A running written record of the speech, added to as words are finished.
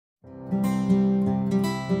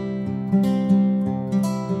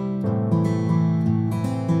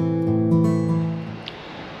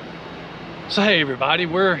So hey everybody,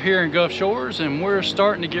 we're here in Gulf Shores and we're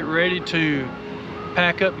starting to get ready to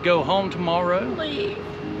pack up to go home tomorrow. Leave.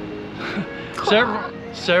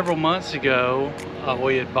 Several months ago,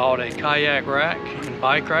 we had bought a kayak rack and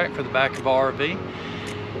bike rack for the back of our RV.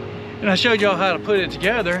 And I showed y'all how to put it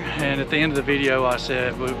together, and at the end of the video I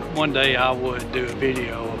said one day I would do a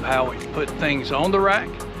video of how we put things on the rack.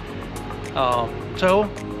 So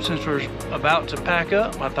since we're about to pack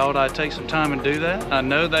up, I thought I'd take some time and do that. I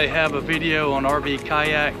know they have a video on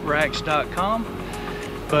rvkayakracks.com,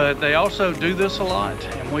 but they also do this a lot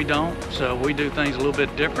and we don't, so we do things a little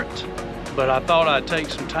bit different. But I thought I'd take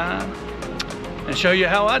some time and show you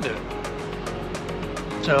how I do it.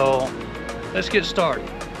 So let's get started.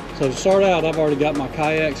 So to start out, I've already got my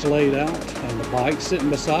kayaks laid out and the bike sitting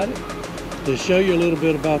beside it. To show you a little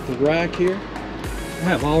bit about the rack here, I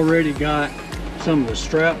have already got some of the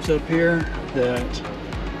straps up here that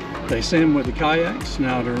they send with the kayaks.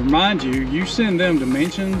 Now to remind you, you send them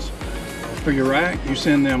dimensions for your rack, you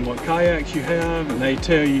send them what kayaks you have, and they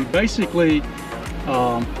tell you basically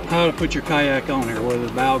how to put your kayak on here, whether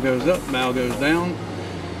the bow goes up, bow goes down.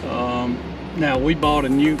 Now we bought a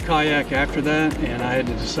new kayak after that and I had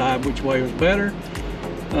to decide which way was better.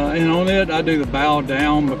 And on it I do the bow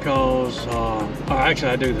down because, or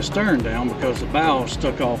actually I do the stern down because the bow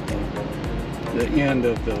stuck off the end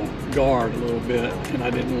of the guard a little bit and I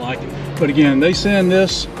didn't like it. But again, they send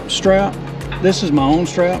this strap. This is my own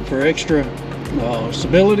strap for extra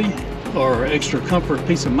stability or extra comfort,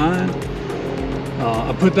 peace of mind.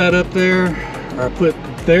 I put that up there, or I put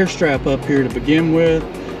their strap up here to begin with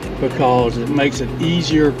because it makes it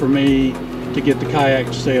easier for me to get the kayak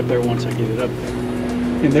to stay up there once I get it up there.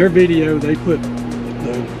 In their video, they put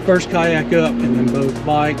the first kayak up and then both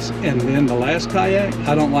bikes and then the last kayak.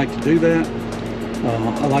 I don't like to do that.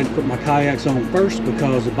 I like to put my kayaks on first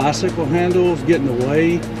because the bicycle handles get in the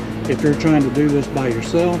way if you're trying to do this by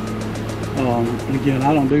yourself. And again,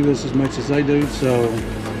 I don't do this as much as they do, so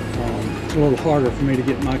it's a little harder for me to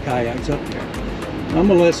get my kayaks up there. I'm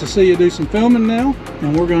gonna let Cecilia do some filming now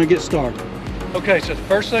and we're gonna get started. Okay, so the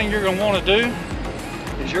first thing you're gonna want to do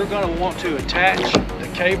is you're gonna want to attach the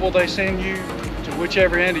cable they send you to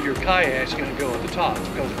whichever end of your kayak is gonna go at the top.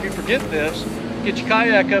 Because if you forget this, get your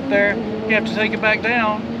kayak up there, you have to take it back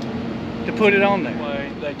down to put it on there.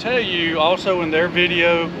 They tell you also in their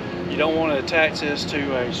video, you don't want to attach this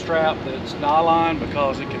to a strap that's nylon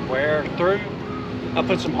because it can wear through. I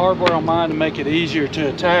put some hardware on mine to make it easier to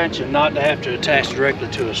attach and not to have to attach directly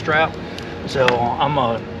to a strap. So I'm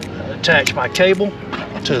gonna attach my cable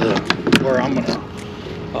to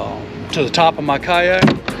the top of my kayak,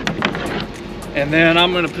 and then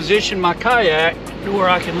I'm gonna position my kayak to where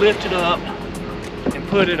I can lift it up and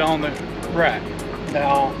put it on the rack.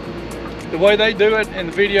 Now, the way they do it in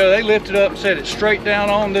the video, they lift it up and set it straight down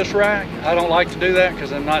on this rack. I don't like to do that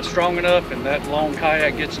because I'm not strong enough and that long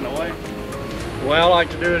kayak gets in the way. The way I like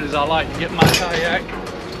to do it is I like to get my kayak,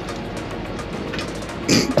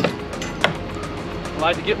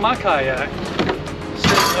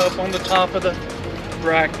 sitting up on the top of the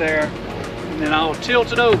rack there, and then I'll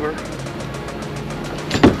tilt it over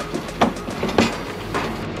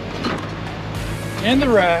in the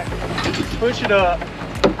rack, push it up,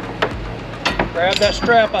 grab that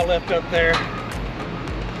strap I left up there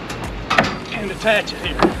and attach it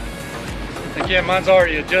here. Again, mine's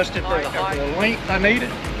already adjusted for the length I need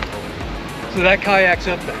it. So that kayak's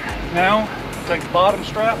up there. Now, take the bottom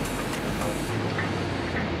strap,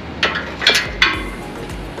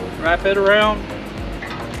 wrap it around,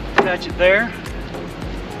 attach it there.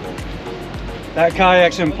 That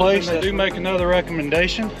kayak's in place. I do make another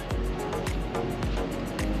recommendation.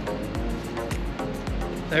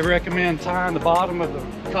 They recommend tying the bottom of the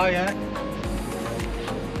kayak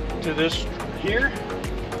to this here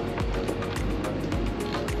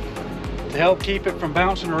to help keep it from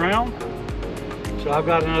bouncing around. So I've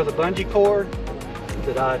got another bungee cord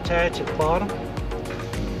that I attach at the bottom.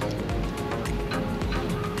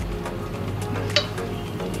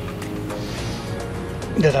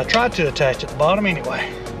 That I tried to attach at the bottom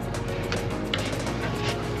anyway.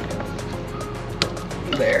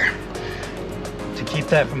 There. To keep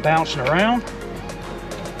that from bouncing around.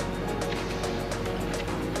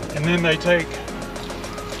 And then they take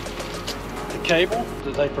the cable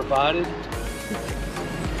that they provided.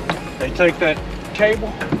 They take that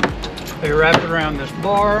cable, they wrap it around this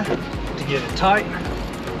bar to get it tight.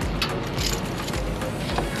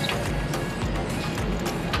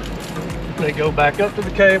 They go back up to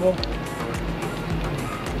the cable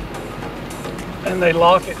and they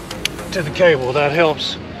lock it to the cable. That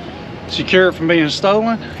helps secure it from being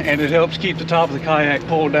stolen, and it helps keep the top of the kayak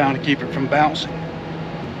pulled down to keep it from bouncing.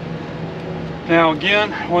 Now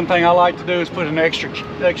again, one thing I like to do is put an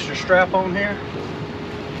extra strap on here.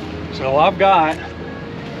 So I've got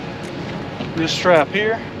this strap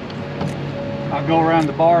here. I'll go around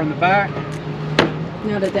the bar in the back.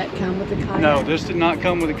 Now, did that come with the kayak? No, this did not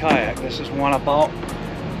come with a kayak. This is one I bought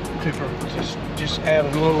to just add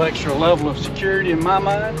a little extra level of security in my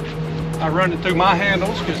mind. I run it through my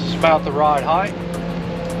handles because it's about the right height.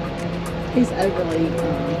 He's overly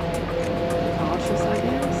cautious, I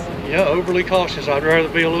guess. Yeah, overly cautious. I'd rather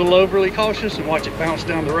be a little overly cautious and watch it bounce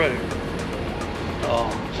down the road.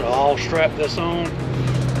 So I'll strap this on.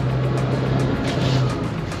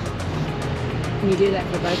 Can you do that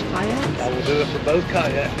for both kayaks? I will do it for both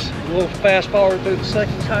kayaks. We'll fast forward through the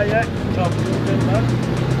second kayak and talk a little bit about it.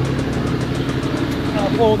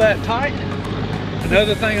 I'll pull that tight.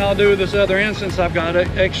 Another thing I'll do with this other end, since I've got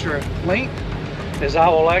extra length, is I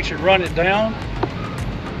will actually run it down.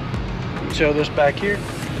 Show this back here.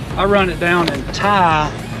 I run it down and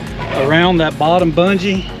tie around that bottom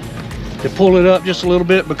bungee to pull it up just a little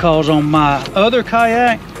bit, because on my other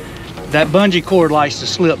kayak, that bungee cord likes to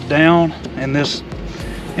slip down, and this,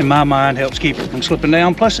 in my mind, helps keep it from slipping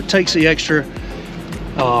down. Plus it takes the extra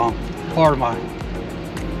part of my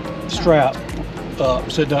strap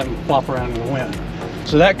up so it doesn't flop around in the wind.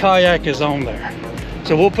 So that kayak is on there.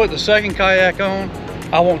 So we'll put the second kayak on.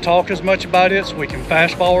 I won't talk as much about it so we can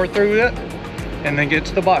fast forward through it and then get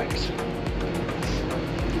to the bikes. Get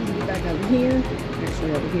back over here,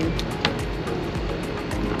 actually over here.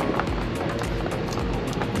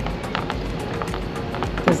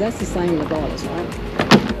 Because that's the same regardless, right?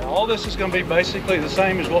 Yeah, all this is going to be basically the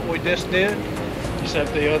same as what we just did,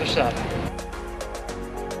 except the other side.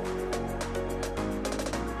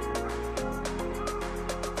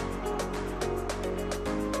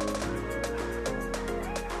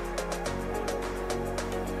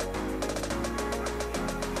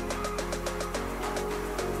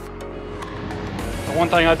 The one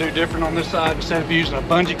thing I do different on this side, instead of using a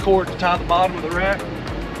bungee cord to tie the bottom of the rack,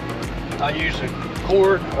 I use a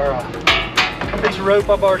cord or a piece of rope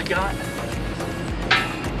I've already got.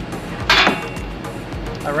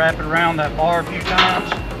 I wrap it around that bar a few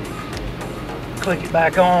times, click it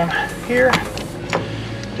back on here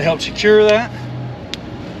to help secure that.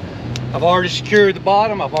 I've already secured the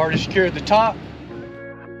bottom, I've already secured the top.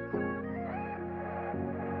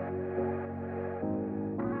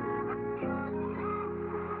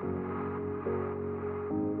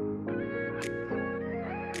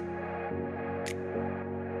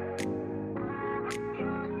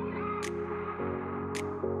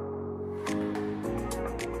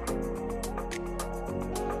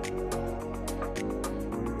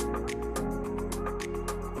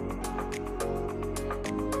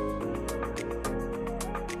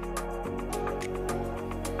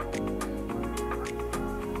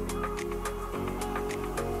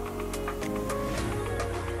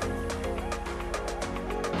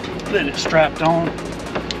 Then it's strapped on.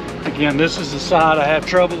 Again, this is the side I have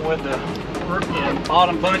trouble with. The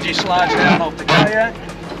bottom bungee slides down off the kayak,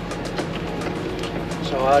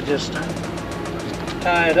 so I just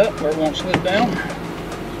tie it up where it won't slip down.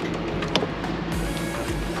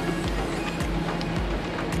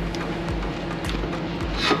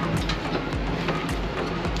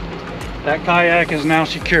 That kayak is now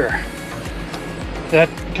secure. That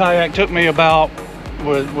kayak took me about,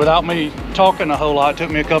 without me talking a whole lot, it took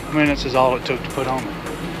me a couple minutes is all it took to put on it.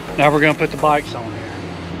 Now we're going to put the bikes on here.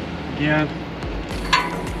 Again,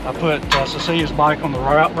 I put Cecilia's bike on the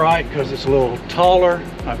right because it's a little taller.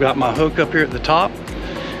 I've got my hook up here at the top.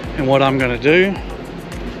 And what I'm going to do,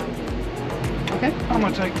 I'm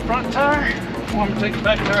going to take the front tire, I'm going to take the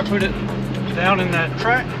back tire, put it down in that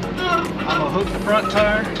track. I'm going to hook the front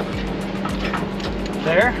tire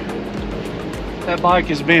there. That bike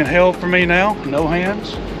is being held for me now, no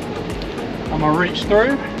hands. I'm gonna reach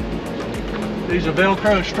through. These are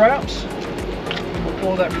Velcro straps. We'll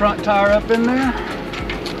pull that front tire up in there.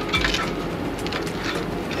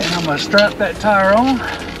 And I'm gonna strap that tire on.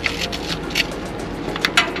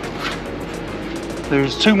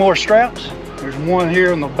 There's two more straps. There's one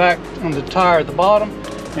here on the back, on the tire at the bottom,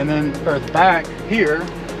 and then, or the back here,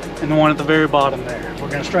 and the one at the very bottom there. We're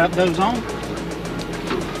gonna strap those on.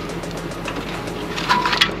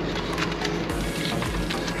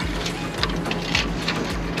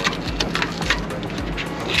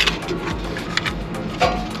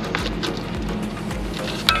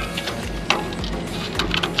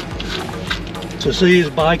 So see, his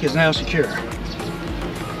bike is now secure.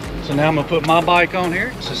 So now I'm gonna put my bike on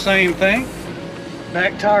here. It's the same thing.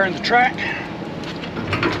 Back tire in the track.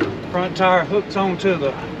 Front tire hooks onto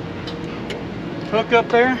the hook up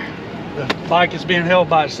there. The bike is being held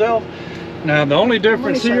by itself. Now the only Let me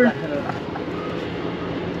difference show here, that hook.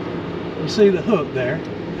 you see the hook there.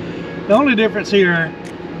 The only difference here,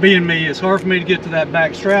 being me, it's hard for me to get to that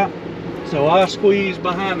back strap. So I squeeze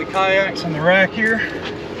behind the kayaks in the rack here.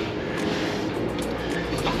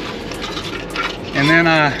 And then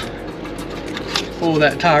I pull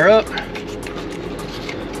that tire up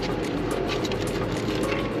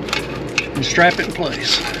and strap it in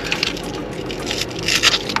place.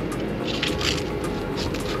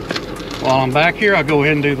 While I'm back here, I'll go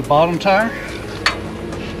ahead and do the bottom tire.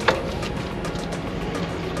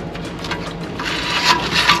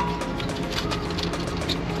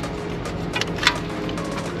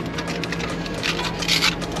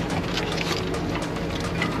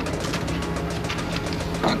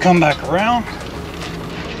 I'll come back around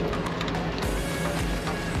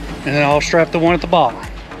and then I'll strap the one at the bottom.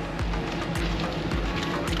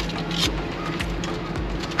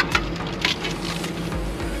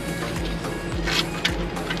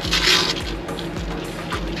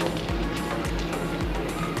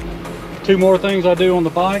 Two more things I do on the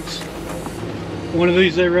bikes. One of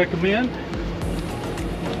these they recommend.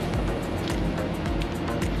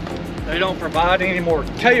 They don't provide any more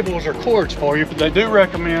cables or cords for you, but they do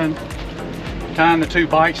recommend tying the two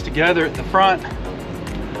bikes together at the front.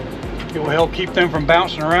 It will help keep them from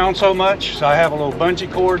bouncing around so much. So I have a little bungee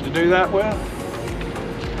cord to do that with.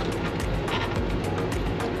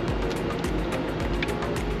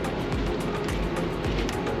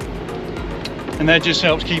 And that just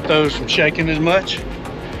helps keep those from shaking as much.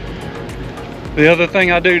 The other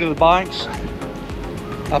thing I do to the bikes,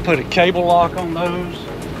 I put a cable lock on those.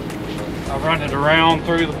 I run it around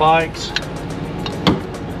through the bikes.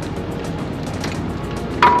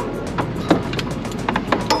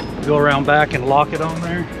 Go around back and lock it on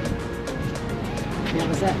there. Now,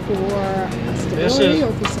 was that for stability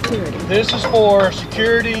or for security? This is for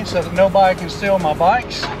security so that nobody can steal my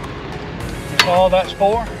bikes. That's all that's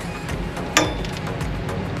for.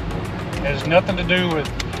 It has nothing to do with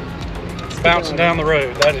bouncing down the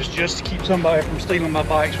road. That is just to keep somebody from stealing my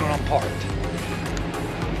bikes when I'm parked.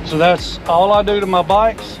 So that's all I do to my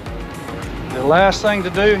bikes. The last thing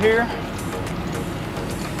to do here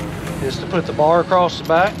is to put the bar across the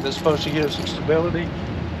back. That's supposed to give some stability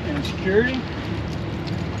and security.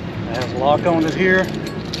 It has a lock on it here.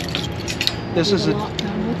 This is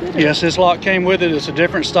yes, this lock came with it. It's a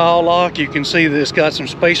different style lock. You can see that it's got some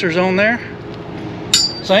spacers on there.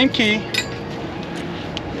 Same key.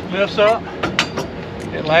 It lifts up.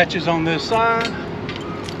 It latches on this side.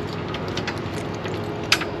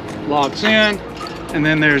 Locks in, and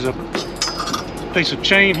then there's a piece of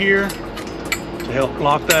chain here to help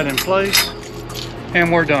lock that in place,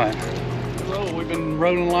 and we're done. We've been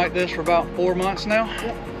rolling like this for about 4 months now.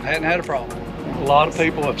 Yep. Hadn't had a problem. A lot of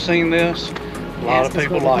people have seen this. A lot of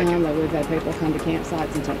people like it. We've had people come to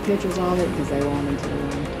campsites and take pictures of it because they wanted to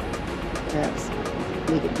perhaps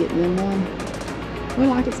look at getting them one. We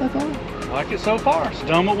like it so far. Like it so far. It's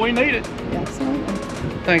done what we needed. Absolutely.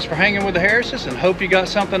 Thanks for hanging with the Harrises, and hope you got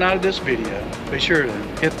something out of this video. Be sure to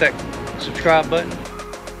hit that subscribe button.